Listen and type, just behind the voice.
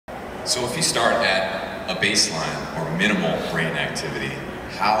So if you start at a baseline or minimal brain activity,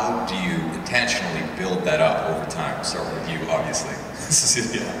 how do you intentionally build that up over time? Start with you, obviously.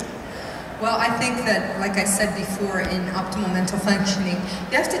 Cecilia. Well, I think that, like I said before, in optimal mental functioning,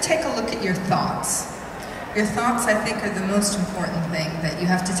 you have to take a look at your thoughts. Your thoughts, I think, are the most important thing, that you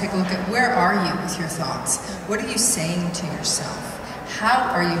have to take a look at. Where are you with your thoughts? What are you saying to yourself?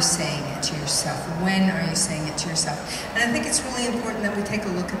 How are you saying it to yourself? When are you saying it to yourself? And I think it's really important that we take a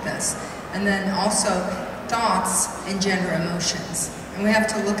look at this. And then also, thoughts engender emotions. And we have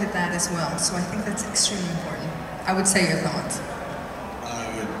to look at that as well. So I think that's extremely important. I would say your thoughts. I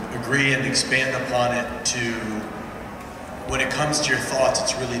would agree and expand upon it to, when it comes to your thoughts,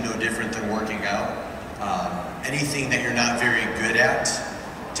 it's really no different than working out. Anything that you're not very good at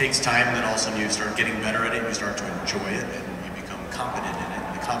takes time, and then all of a sudden you start getting better at it, you start to enjoy it, and you become competent in it,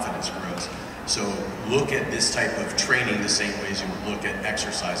 and the confidence grows. So look at this type of training the same way as you would look at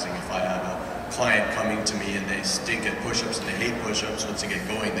exercising. If I have a client coming to me and they stink at push-ups and they hate push-ups, once they get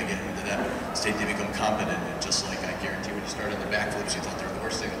going, they get into that state, they become competent. And just like I guarantee when you started the backflips, you thought they were the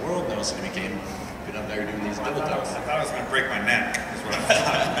worst thing in the world, and all of a sudden you became good up there doing these double ducks. I thought I was going to break my neck, is what I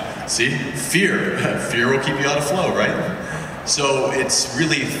thought. See? Fear. Fear will keep you out of flow, right? So it's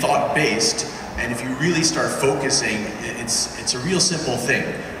really thought-based, and if you really start focusing, it's a real simple thing.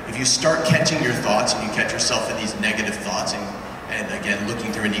 If you start catching your thoughts and you catch yourself in these negative thoughts and again,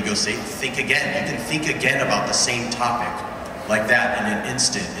 looking through an ego state, think again. You can think again about the same topic like that in an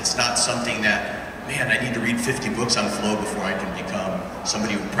instant. It's not something that, man, I need to read 50 books on flow before I can become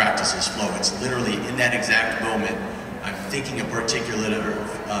somebody who practices flow. It's literally in that exact moment, I'm thinking a particular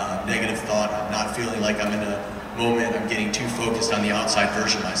negative thought. I'm not feeling like I'm in a moment. I'm getting too focused on the outside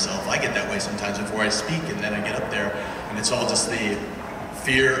version of myself. I get that way sometimes before I speak, and then I get up there, and it's all just the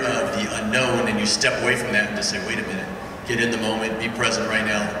fear of the unknown, and you step away from that and just say, wait a minute, get in the moment, be present right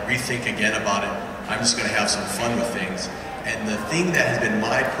now, rethink again about it. I'm just going to have some fun with things. And the thing that has been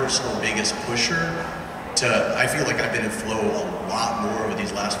my personal biggest pusher to, I feel like I've been in flow a lot more over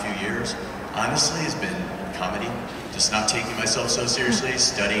these last few years, honestly, has been comedy. Just not taking myself so seriously,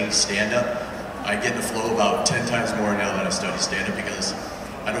 studying stand-up. I get in the flow about 10 times more now that I study stand-up because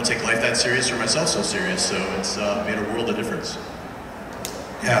I don't take life that serious or myself so serious, so it's made a world of difference.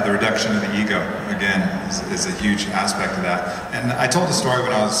 Yeah, the reduction of the ego, again, is a huge aspect of that. And I told a story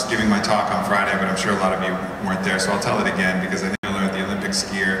when I was giving my talk on Friday, but I'm sure a lot of you weren't there, so I'll tell it again because I think I learned the Olympic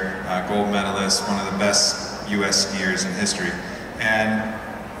skier, gold medalist, one of the best US skiers in history. And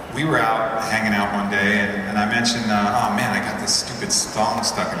we were out hanging out one day, and I mentioned, oh man, I got this stupid song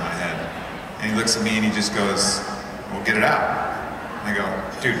stuck in my head. And he looks at me and he just goes, well, get it out. And I go,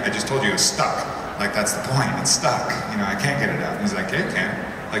 dude, I just told you it was stuck. Like, that's the point, it's stuck. You know, I can't get it out. And he's like, yeah, you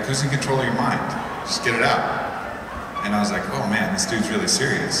can. Like, who's in control of your mind? Just get it out. And I was like, oh man, this dude's really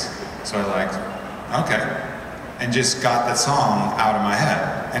serious. So I like, okay. And just got that song out of my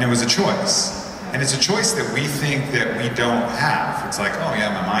head. And it was a choice. And it's a choice that we think that we don't have. It's like, oh yeah,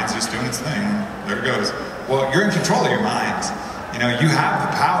 my mind's just doing its thing. There it goes. Well, you're in control of your mind. You know, you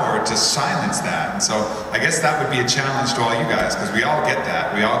have the power to silence that. And so I guess that would be a challenge to all you guys, because we all get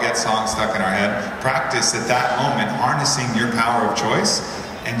that. We all get songs stuck in our head. Practice at that moment, harnessing your power of choice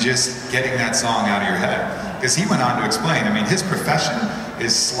and just getting that song out of your head. Because he went on to explain, I mean, his profession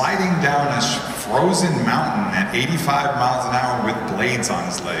is sliding down a frozen mountain at 85 miles an hour with blades on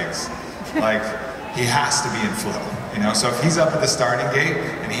his legs. Like, he has to be in flow. You know, so if he's up at the starting gate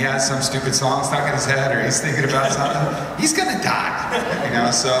and he has some stupid song stuck in his head or he's thinking about something, he's gonna die. You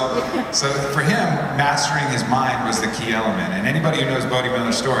know, so for him, mastering his mind was the key element. And anybody who knows Bodie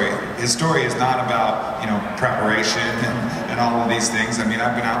Miller's story, his story is not about, you know, preparation and all of these things. I mean,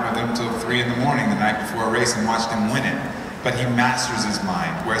 I've been out with him till 3 in the morning the night before a race and watched him win it. But he masters his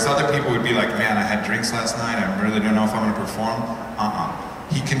mind. Whereas other people would be like, man, I had drinks last night, I really don't know if I'm gonna perform.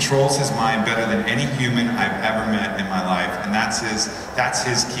 He controls his mind better than any human I've ever met in my life, and that's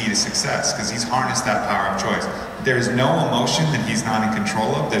his key to success, because he's harnessed that power of choice. There is no emotion that he's not in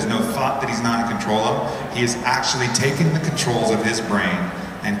control of. There's no thought that he's not in control of. He has actually taken the controls of his brain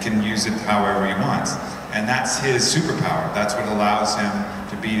and can use it however he wants. And that's his superpower. That's what allows him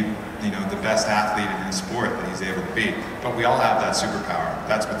to be, you know, the best athlete in the sport that he's able to be. But we all have that superpower.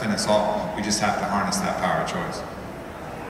 That's within us all. We just have to harness that power of choice.